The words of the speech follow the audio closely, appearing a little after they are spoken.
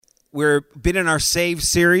We've been in our Saved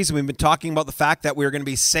series. We've been talking about the fact that we're going to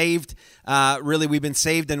be saved. We've been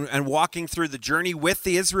saved and walking through the journey with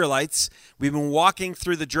the Israelites. We've been walking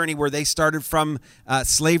through the journey where they started from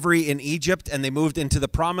slavery in Egypt and they moved into the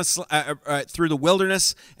through the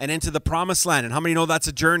wilderness and into the promised land. And how many know that's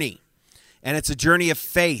a journey? And it's a journey of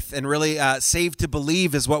faith, and really saved to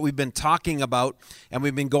believe is what we've been talking about, and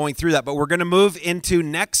we've been going through that. But we're going to move into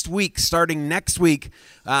next week, starting next week,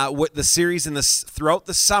 what the series throughout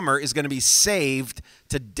the summer is going to be Saved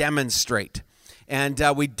to Demonstrate. And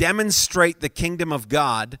we demonstrate the kingdom of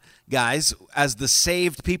God, guys, as the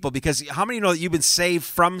saved people, because how many know that you've been saved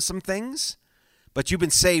from some things, but you've been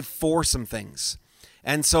saved for some things?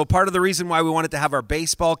 And so part of the reason why we wanted to have our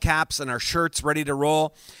baseball caps and our shirts ready to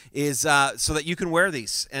roll is so that you can wear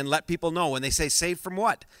these and let people know when they say saved from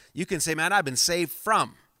what? You can say, man, I've been saved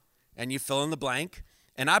from, and you fill in the blank,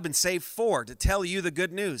 and I've been saved for, to tell you the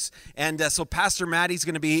good news. And so Pastor Maddie's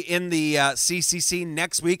going to be in the CCC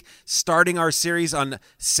next week, starting our series on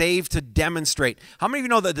Saved to Demonstrate. How many of you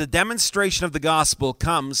know that the demonstration of the gospel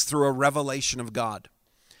comes through a revelation of God?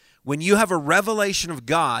 When you have a revelation of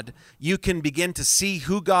God, you can begin to see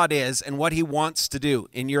who God is and what he wants to do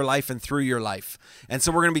in your life and through your life. And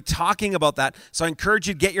so we're going to be talking about that. So I encourage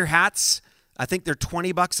you to get your hats. I think they're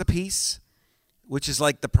 $20 a piece, which is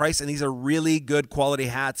like the price. And these are really good quality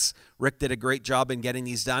hats. Rick did a great job in getting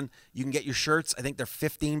these done. You can get your shirts. I think they're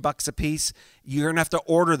 $15 a piece. You're going to have to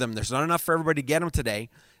order them. There's not enough for everybody to get them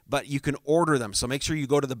today, but you can order them. So make sure you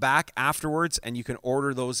go to the back afterwards and you can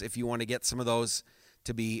order those if you want to get some of those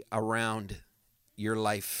to be around your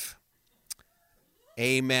life.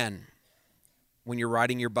 Amen. When you're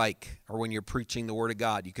riding your bike or when you're preaching the word of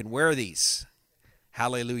God, you can wear these.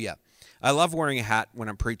 Hallelujah. I love wearing a hat when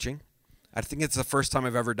I'm preaching. I think it's the first time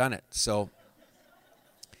I've ever done it. So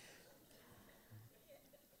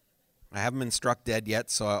I haven't been struck dead yet,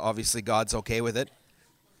 so obviously God's okay with it.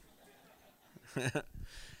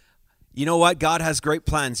 You know what? God has great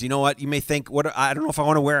plans. You know what? You may think, I don't know if I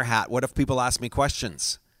want to wear a hat. What if people ask me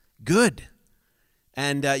questions? Good.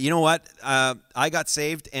 And you know what? I got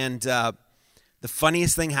saved, and the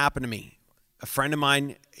funniest thing happened to me. A friend of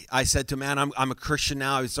mine, I said to him, man, I'm a Christian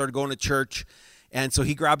now. I started going to church. And so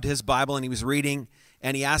he grabbed his Bible, and he was reading,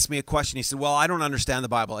 and he asked me a question. He said, well, I don't understand the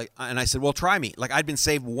Bible. And I said, well, try me. Like, I'd been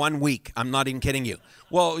saved 1 week. I'm not even kidding you.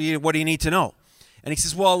 Well, what do you need to know? And he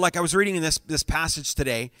says, well, like I was reading in this passage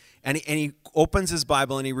today, and he opens his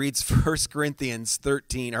Bible and he reads 1 Corinthians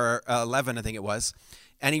 13 or 11, I think it was,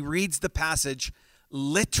 and he reads the passage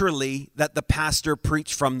literally that the pastor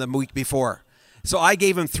preached from the week before. So I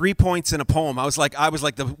gave him 3 points in a poem. I was like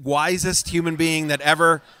the wisest human being that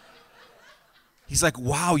ever. He's like,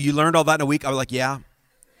 wow, you learned all that in a week? I was like, yeah.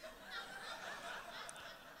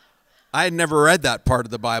 I had never read that part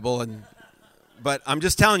of the Bible, but I'm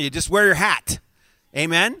just telling you, just wear your hat.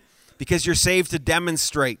 Amen? Because you're saved to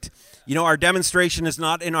demonstrate. You know, our demonstration is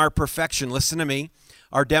not in our perfection. Listen to me.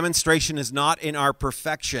 Our demonstration is not in our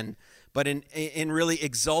perfection, but in really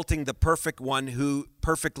exalting the perfect one who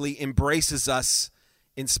perfectly embraces us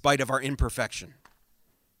in spite of our imperfection.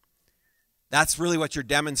 That's really what you're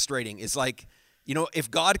demonstrating. Is like, you know, if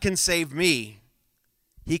God can save me,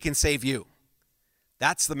 he can save you.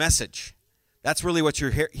 That's the message. That's really what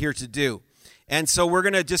you're here to do. And so we're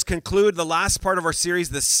going to just conclude the last part of our series,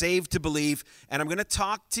 the Saved to Believe. And I'm going to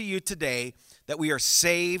talk to you today that we are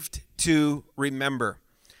saved to remember.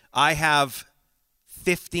 I have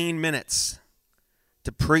 15 minutes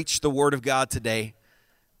to preach the Word of God today.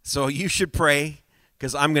 So you should pray,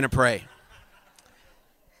 because I'm going to pray.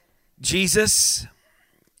 Jesus,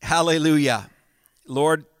 hallelujah.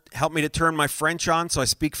 Lord, help me to turn my French on so I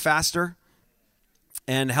speak faster.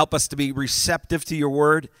 And help us to be receptive to your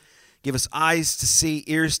Word. Give us eyes to see,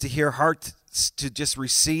 ears to hear, hearts to just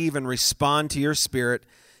receive and respond to your Spirit.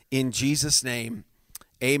 In Jesus' name,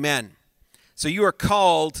 amen. So you are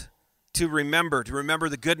called to remember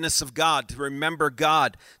the goodness of God, to remember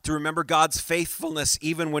God's faithfulness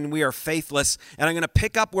even when we are faithless. And I'm going to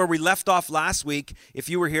pick up where we left off last week. If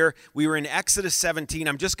you were here, we were in Exodus 17.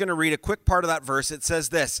 I'm just going to read a quick part of that verse. It says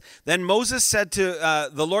this, then Moses said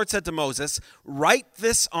the Lord said to Moses, write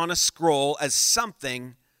this on a scroll as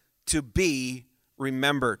something to be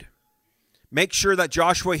remembered. Make sure that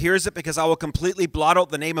Joshua hears it, because I will completely blot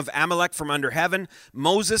out the name of Amalek from under heaven.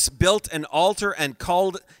 Moses built an altar and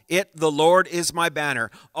called it, the Lord is my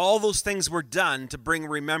banner. All those things were done to bring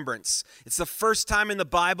remembrance. It's the first time in the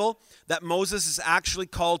Bible that Moses is actually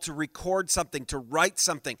called to record something, to write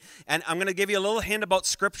something. And I'm going to give you a little hint about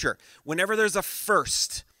Scripture. Whenever there's a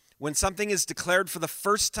first, when something is declared for the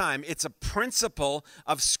first time, it's a principle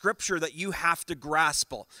of Scripture that you have to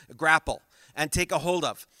grapple. and take a hold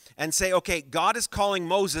of and say, okay, God is calling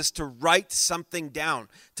Moses to write something down,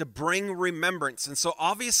 to bring remembrance. And so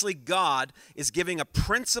obviously God is giving a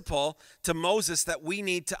principle to Moses that we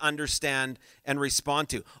need to understand and respond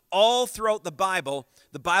to. All throughout the Bible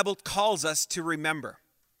calls us to remember.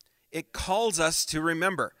 It calls us to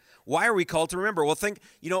remember. Why are we called to remember? Well, think,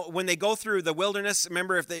 when they go through the wilderness,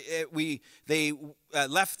 remember if they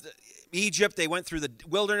left Egypt, they went through the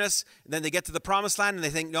wilderness, and then they get to the promised land, and they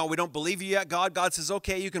think, no, we don't believe you yet, God. God says,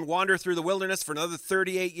 okay, you can wander through the wilderness for another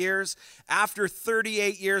 38 years. After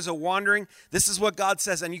 38 years of wandering, this is what God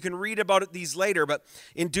says, and you can read about these later, but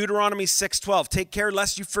in Deuteronomy 6:12, take care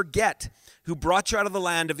lest you forget who brought you out of the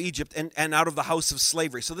land of Egypt and out of the house of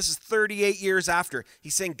slavery. So this is 38 years after.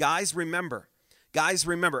 He's saying, guys, remember. Guys,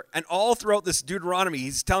 remember. And all throughout this Deuteronomy,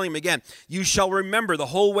 he's telling him again, you shall remember the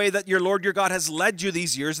whole way that your Lord your God has led you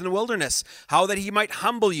these years in the wilderness, how that he might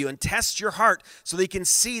humble you and test your heart so that he can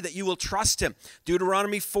see that you will trust him.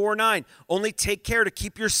 Deuteronomy 4:9, only take care to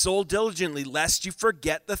keep your soul diligently, lest you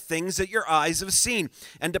forget the things that your eyes have seen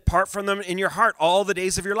and depart from them in your heart all the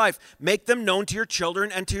days of your life. Make them known to your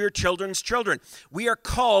children and to your children's children. We are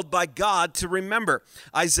called by God to remember.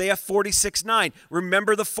 Isaiah 46:9,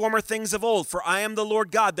 remember the former things of old, for I am the Lord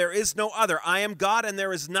God, there is no other. I am God and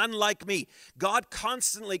there is none like me. God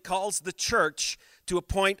constantly calls the church to a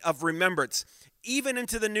point of remembrance. Even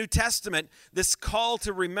into the New Testament, this call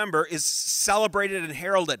to remember is celebrated and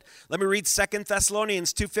heralded. Let me read 2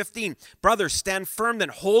 Thessalonians 2:15. Brothers, stand firm then,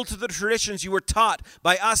 hold to the traditions you were taught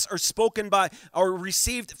by us or spoken by or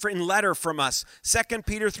received in letter from us. 2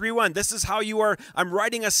 Peter 3:1. This is how you are. I'm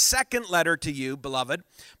writing a second letter to you, beloved.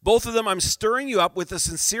 Both of them I'm stirring you up with a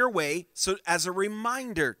sincere way, so as a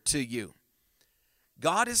reminder to you.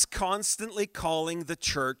 God is constantly calling the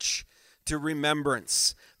church to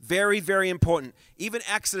remembrance. Very, very important. Even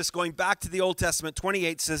Exodus, going back to the Old Testament,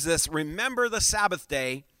 28 says this, remember the Sabbath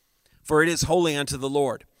day, for it is holy unto the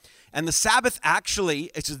Lord. And the Sabbath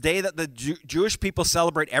actually, it's a day that the Jewish people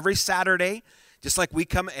celebrate every Saturday, just like we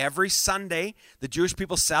come every Sunday. The Jewish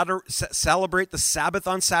people celebrate the Sabbath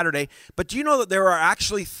on Saturday. But do you know that there are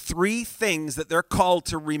actually 3 things that they're called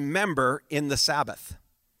to remember in the Sabbath?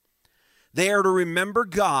 They are to remember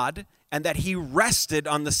God and that he rested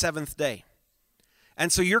on the 7th day.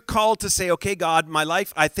 And so you're called to say, okay, God, my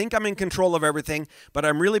life, I think I'm in control of everything, but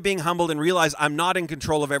I'm really being humbled and realize I'm not in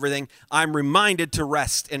control of everything. I'm reminded to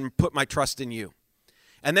rest and put my trust in you.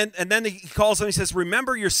 And then he calls them, he says,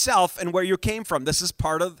 remember yourself and where you came from. This is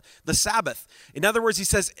part of the Sabbath. In other words, he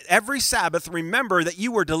says, every Sabbath, remember that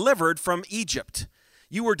you were delivered from Egypt.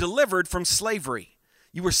 You were delivered from slavery.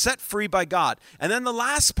 You were set free by God. And then the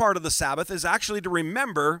last part of the Sabbath is actually to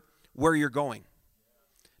remember where you're going.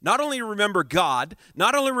 Not only remember God,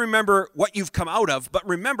 not only remember what you've come out of, but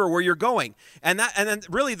remember where you're going. And then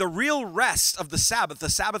really the real rest of the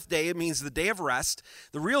Sabbath day, it means the day of rest.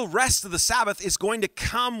 The real rest of the Sabbath is going to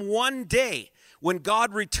come one day when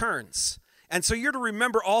God returns. And so you're to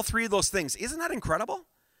remember all 3 of those things. Isn't that incredible?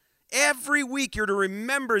 Every week you're to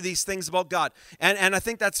remember these things about God. And I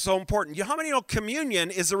think that's so important. How many know communion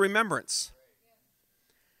is a remembrance?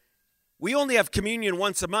 We only have communion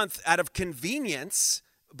once a month out of convenience,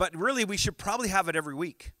 but really we should probably have it every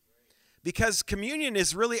week. Because communion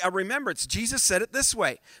is really a remembrance. Jesus said it this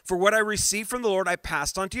way, for what I received from the Lord, I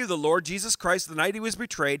passed on to you. The Lord Jesus Christ, the night he was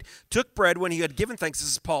betrayed, took bread when he had given thanks.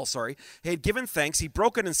 This is Paul, sorry. He had given thanks. He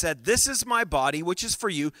broke it and said, this is my body, which is for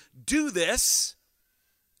you. Do this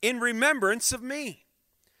in remembrance of me.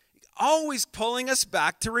 Always pulling us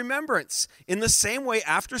back to remembrance. In the same way,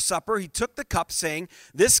 after supper, he took the cup, saying,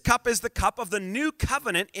 this cup is the cup of the new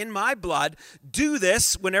covenant in my blood. Do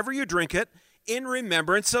this whenever you drink it in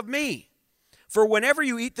remembrance of me. For whenever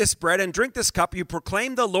you eat this bread and drink this cup, you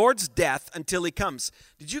proclaim the Lord's death until he comes.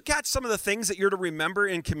 Did you catch some of the things that you're to remember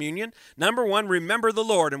in communion? Number 1, remember the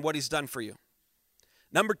Lord and what he's done for you.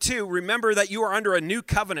 Number 2, remember that you are under a new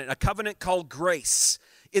covenant, a covenant called grace.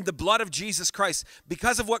 In the blood of Jesus Christ.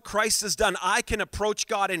 Because of what Christ has done, I can approach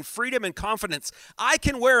God in freedom and confidence. I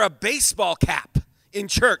can wear a baseball cap in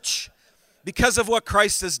church because of what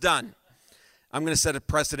Christ has done. I'm going to set a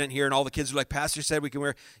precedent here, and all the kids are like, Pastor said we can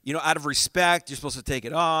wear, out of respect, you're supposed to take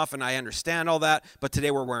it off, and I understand all that, but today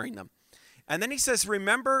we're wearing them. And then he says,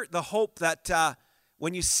 remember the hope that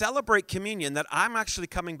when you celebrate communion, that I'm actually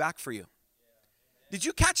coming back for you. Did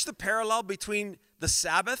you catch the parallel between the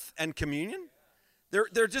Sabbath and communion?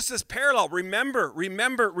 They're just this parallel. Remember,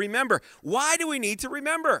 remember, remember. Why do we need to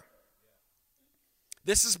remember?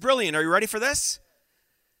 This is brilliant. Are you ready for this?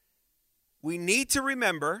 We need to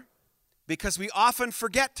remember because we often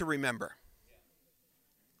forget to remember.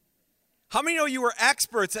 How many know you are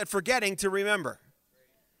experts at forgetting to remember?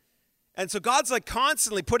 And so God's like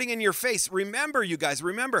constantly putting in your face, remember, you guys,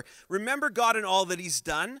 remember God and all that he's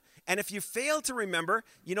done. And if you fail to remember,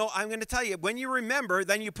 I'm going to tell you, when you remember,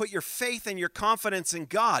 then you put your faith and your confidence in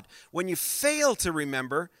God. When you fail to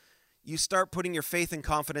remember, you start putting your faith and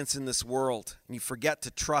confidence in this world, and you forget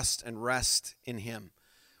to trust and rest in him.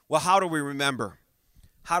 Well, how do we remember?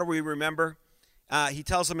 How do we remember? He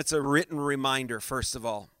tells them it's a written reminder, first of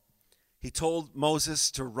all. He told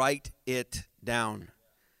Moses to write it down.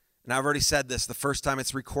 And I've already said this, the first time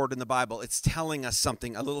it's recorded in the Bible. It's telling us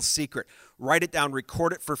something, a little secret. Write it down,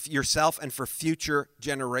 record it for yourself and for future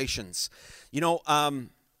generations.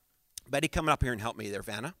 Betty, come up here and help me there,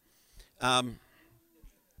 Vanna.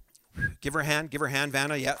 Give her a hand,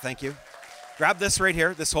 Vanna. Yeah, thank you. Grab this right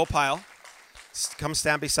here, this whole pile. Come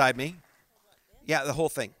stand beside me. Yeah, the whole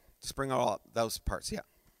thing. Just bring all up, those parts,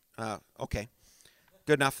 yeah. Okay.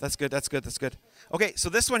 Good enough. That's good. Okay, so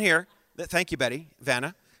this one here, thank you, Betty,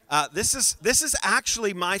 Vanna. This is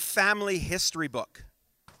actually my family history book.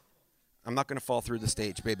 I'm not going to fall through the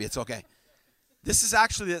stage, baby. It's okay. This is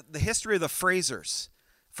actually the history of the Frasers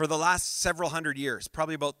for the last several hundred years,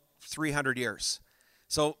 probably about 300 years.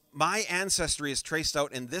 So my ancestry is traced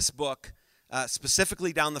out in this book,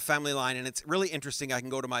 specifically down the family line, and it's really interesting. I can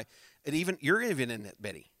go to you're even in it,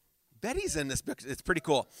 Betty. Betty's in this book. It's pretty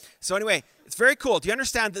cool. So anyway, it's very cool. Do you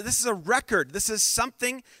understand that this is a record? This is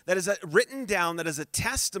something that is written down, that is a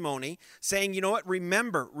testimony saying, you know what,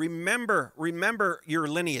 remember your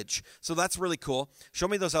lineage. So that's really cool. Show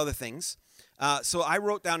me those other things. So I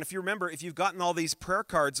wrote down, if you remember, if you've gotten all these prayer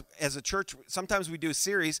cards as a church, sometimes we do a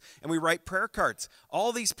series and we write prayer cards.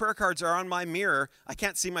 All these prayer cards are on my mirror. I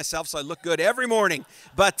can't see myself, so I look good every morning.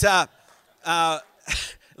 But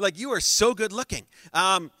like, you are so good looking.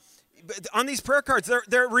 On these prayer cards,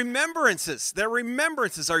 they're remembrances. They're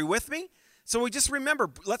remembrances. Are you with me? So we just remember,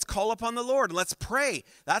 let's call upon the Lord and let's pray.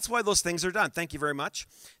 That's why those things are done. Thank you very much.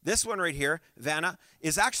 This one right here, Vanna,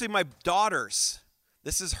 is actually my daughter's.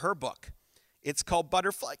 This is her book. It's called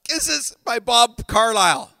Butterfly Kisses by Bob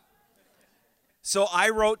Carlyle. So I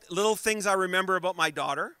wrote little things I remember about my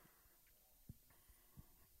daughter.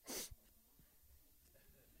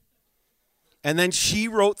 And then she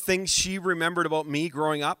wrote things she remembered about me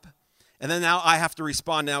growing up. And then now I have to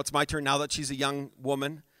respond. Now it's my turn. Now that she's a young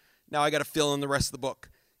woman, now I got to fill in the rest of the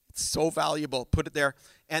book. It's so valuable. Put it there.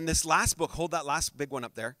 And this last book, hold that last big one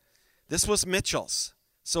up there. This was Mitchell's.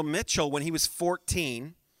 So Mitchell, when he was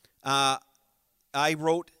 14, I'm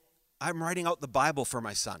writing out the Bible for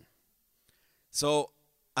my son. So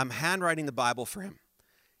I'm handwriting the Bible for him.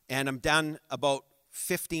 And I'm done about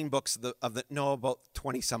 15 books about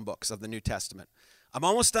 20 some books of the New Testament. I'm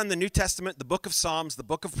almost done the New Testament, the book of Psalms, the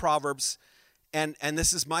book of Proverbs, and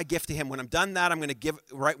this is my gift to him. When I'm done that, I'm going to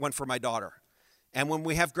write one for my daughter. And when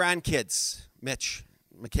we have grandkids, Mitch,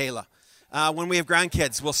 Michaela, when we have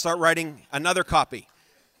grandkids, we'll start writing another copy.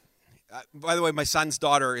 By the way, my son's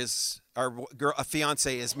daughter a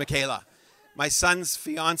fiance is Michaela. My son's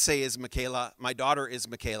fiance is Michaela. My daughter is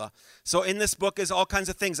Michaela. So in this book is all kinds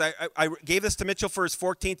of things. I gave this to Mitchell for his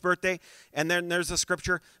 14th birthday, and then there's a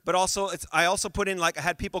scripture. But also, I also put in, I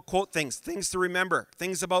had people quote things to remember,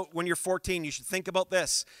 things about when you're 14, you should think about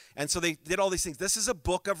this. And so they did all these things. This is a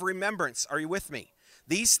book of remembrance. Are you with me?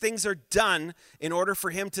 These things are done in order for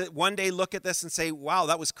him to one day look at this and say, wow,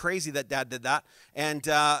 that was crazy that Dad did that. And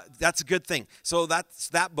that's a good thing. So that's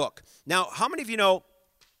that book. Now, how many of you know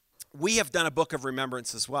we have done a book of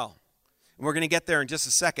remembrance as well? And we're going to get there in just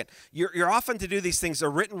a second. You're often to do these things, a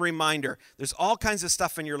written reminder. There's all kinds of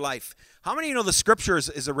stuff in your life. How many of you know the scriptures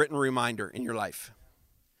is a written reminder in your life?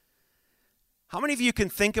 How many of you can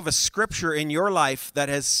think of a scripture in your life that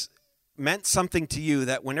has meant something to you,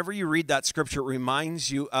 that whenever you read that scripture, it reminds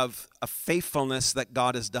you of a faithfulness that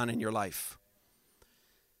God has done in your life?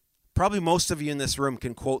 Probably most of you in this room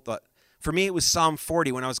can quote that. For me, it was Psalm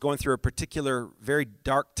 40 when I was going through a particular very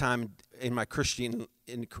dark time in my Christianity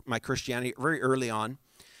very early on.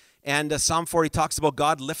 And Psalm 40 talks about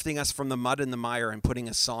God lifting us from the mud and the mire and putting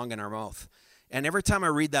a song in our mouth. And every time I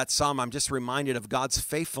read that psalm, I'm just reminded of God's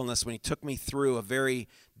faithfulness when he took me through a very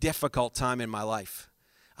difficult time in my life.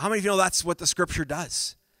 How many of you know that's what the scripture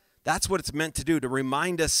does? That's what it's meant to do, to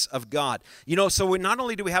remind us of God. So not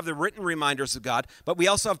only do we have the written reminders of God, but we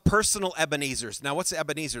also have personal Ebenezers. Now, what's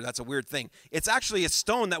Ebenezer? That's a weird thing. It's actually a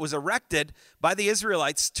stone that was erected by the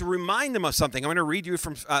Israelites to remind them of something. I'm going to read you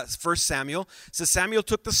from 1 Samuel. It says, Samuel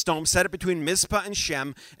took the stone, set it between Mizpah and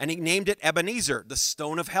Shem, and he named it Ebenezer, the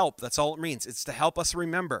stone of help. That's all it means. It's to help us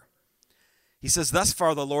remember. He says, thus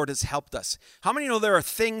far the Lord has helped us. How many know there are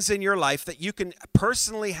things in your life that you can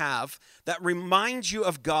personally have that remind you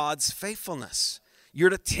of God's faithfulness? You're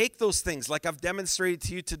to take those things like I've demonstrated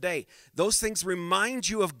to you today. Those things remind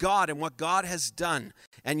you of God and what God has done,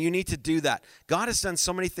 and you need to do that. God has done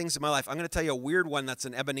so many things in my life. I'm going to tell you a weird one that's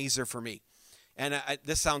an Ebenezer for me. And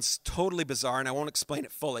this sounds totally bizarre, and I won't explain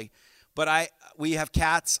it fully. But we have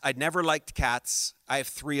cats. I'd never liked cats. I have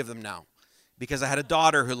 3 of them now because I had a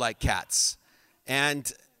daughter who liked cats. And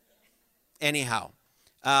anyhow,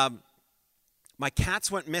 my cats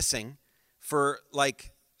went missing for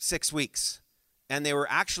like 6 weeks. And they were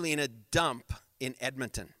actually in a dump in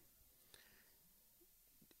Edmonton.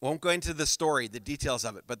 Won't go into the story, the details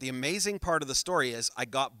of it. But the amazing part of the story is I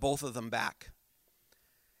got both of them back.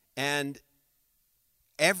 And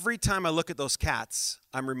every time I look at those cats,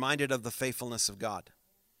 I'm reminded of the faithfulness of God.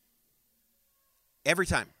 Every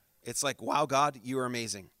time. It's like, wow, God, you are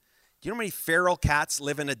amazing. Do you know how many feral cats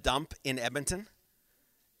live in a dump in Edmonton?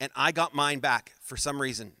 And I got mine back for some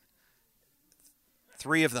reason.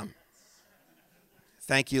 3 of them.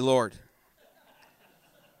 Thank you, Lord.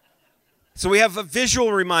 So we have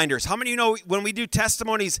visual reminders. How many of you know when we do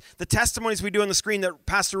testimonies, the testimonies we do on the screen that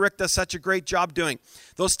Pastor Rick does such a great job doing,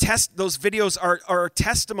 those videos are a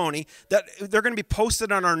testimony that they're going to be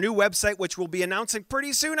posted on our new website, which we'll be announcing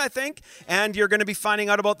pretty soon, I think, and you're going to be finding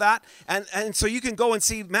out about that. And so you can go and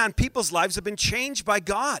see, man, people's lives have been changed by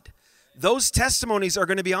God. Those testimonies are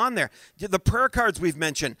going to be on there. The prayer cards we've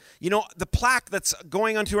mentioned. The plaque that's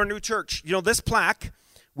going onto our new church. This plaque,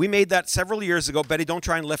 we made that several years ago. Betty, don't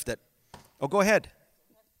try and lift it. Oh, go ahead.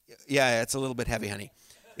 Yeah, it's a little bit heavy, honey.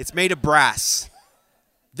 It's made of brass.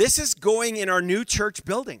 This is going in our new church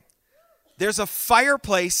building. There's a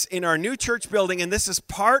fireplace in our new church building, and this is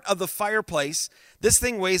part of the fireplace. This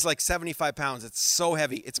thing weighs like 75 pounds. It's so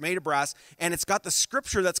heavy. It's made of brass, and it's got the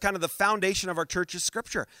scripture that's kind of the foundation of our church's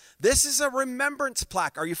scripture. This is a remembrance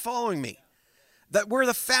plaque. Are you following me? That we're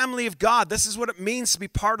the family of God. This is what it means to be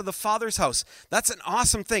part of the Father's house. That's an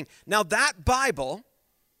awesome thing. Now, that Bible,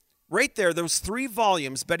 right there, those 3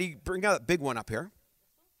 volumes. Betty, bring out that big one up here.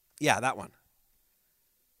 Yeah, that one.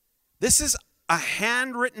 This is a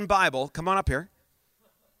handwritten Bible. Come on up here.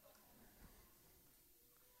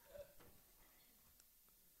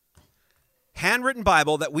 Handwritten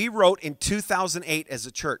Bible that we wrote in 2008 as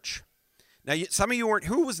a church. Now, some of you weren't,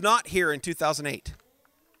 who was not here in 2008?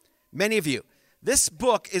 Many of you. This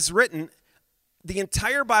book is written, the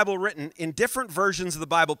entire Bible written in different versions of the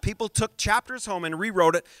Bible. People took chapters home and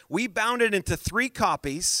rewrote it. We bound it into 3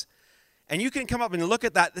 copies. And you can come up and look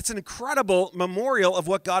at that. It's an incredible memorial of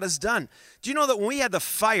what God has done. Do you know that when we had the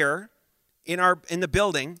fire in the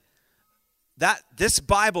building, that this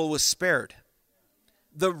Bible was spared?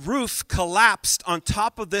 The roof collapsed on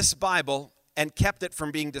top of this Bible and kept it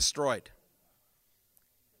from being destroyed.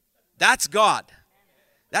 That's God.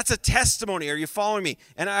 That's a testimony. Are you following me?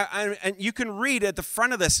 And and you can read at the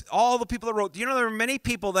front of this, all the people that wrote. Do you know there are many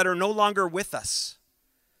people that are no longer with us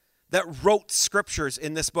that wrote scriptures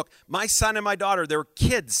in this book? My son and my daughter, they were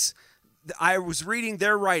kids. I was reading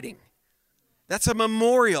their writing. That's a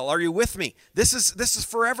memorial. Are you with me? This is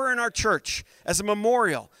forever in our church as a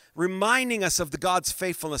memorial, reminding us of the God's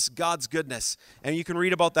faithfulness, God's goodness. And you can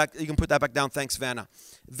read about that. You can put that back down. Thanks, Vanna.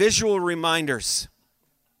 Visual reminders.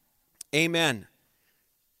 Amen.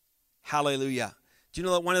 Hallelujah. Do you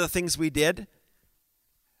know that one of the things we did,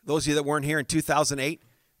 those of you that weren't here in 2008,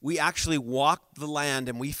 we actually walked the land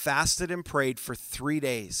and we fasted and prayed for 3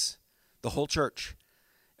 days, the whole church.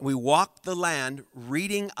 And we walked the land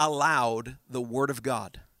reading aloud the Word of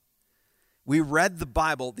God. We read the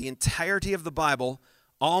Bible, the entirety of the Bible,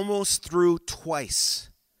 almost through twice.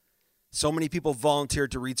 So many people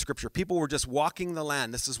volunteered to read Scripture. People were just walking the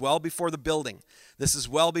land. This is well before the building. This is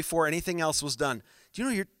well before anything else was done. Do you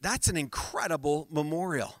know, that's an incredible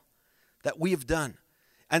memorial that we have done.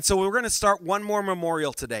 And so we're going to start one more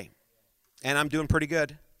memorial today. And I'm doing pretty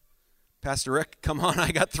good. Pastor Rick, come on,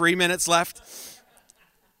 I got 3 minutes left.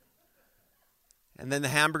 And then the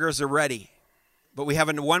hamburgers are ready. But we have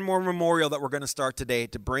one more memorial that we're going to start today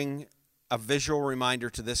to bring a visual reminder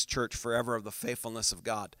to this church forever of the faithfulness of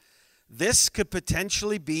God. This could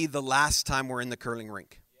potentially be the last time we're in the curling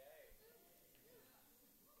rink.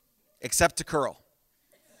 Except to curl.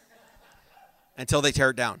 Until they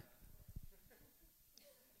tear it down.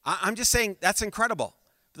 I'm just saying that's incredible.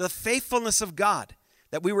 The faithfulness of God,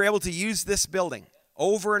 that we were able to use this building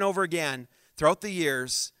over and over again throughout the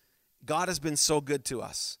years. God has been so good to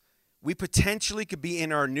us. We potentially could be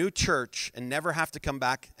in our new church and never have to come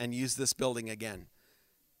back and use this building again.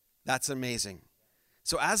 That's amazing.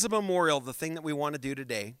 So as a memorial, the thing that we want to do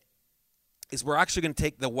today is we're actually going to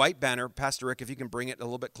take the white banner. Pastor Rick, if you can bring it a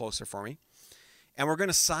little bit closer for me. And we're going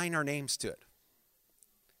to sign our names to it.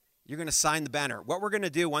 You're going to sign the banner. What we're going to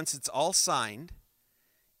do once it's all signed,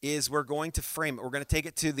 is we're going to frame it. We're going to take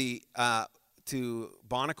it to the to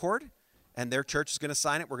Bonaccord, and their church is going to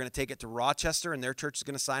sign it. We're going to take it to Rochester, and their church is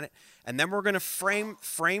going to sign it. And then we're going to frame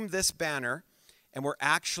this banner, and we're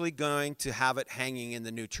actually going to have it hanging in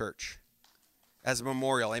the new church as a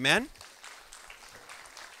memorial. Amen?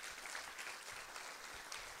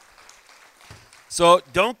 So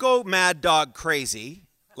don't go mad dog crazy,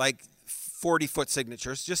 like 40-foot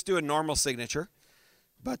signatures. Just do a normal signature.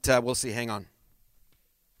 But we'll see. Hang on.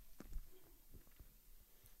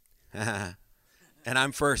 And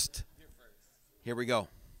I'm first. Here we go.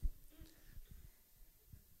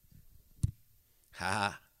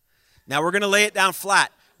 Now we're going to lay it down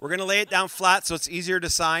flat. We're going to lay it down flat so it's easier to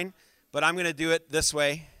sign. But I'm going to do it this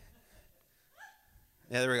way.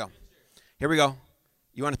 Yeah, there we go. Here we go.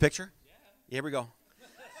 You want a picture? Here we go.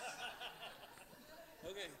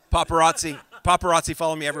 Okay. Paparazzi,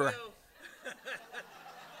 follow me everywhere.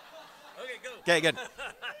 Okay, go. Okay, good.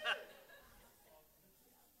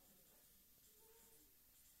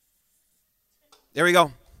 There we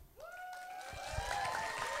go.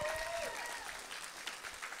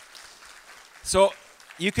 So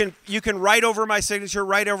you can write over my signature,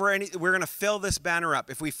 write over any. We're going to fill this banner up.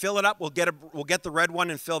 If we fill it up, we'll get the red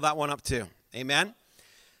one and fill that one up too. Amen.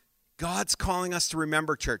 God's calling us to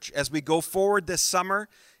remember, church. As we go forward this summer,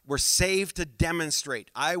 we're saved to demonstrate.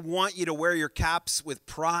 I want you to wear your caps with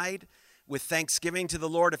pride, with thanksgiving to the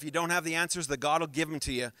Lord. If you don't have the answers, the God will give them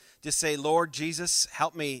to you. Just say, Lord Jesus,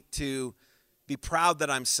 help me to be proud that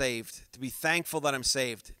I'm saved, to be thankful that I'm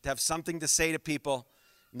saved, to have something to say to people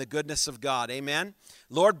in the goodness of God. Amen.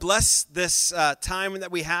 Lord, bless this time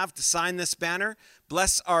that we have to sign this banner.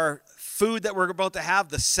 Bless our food that we're about to have,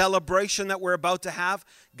 the celebration that we're about to have.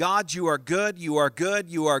 God, you are good, you are good,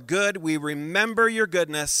 you are good. We remember your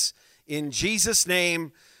goodness. In Jesus'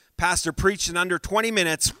 name, Pastor preached in under 20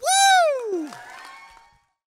 minutes. Woo!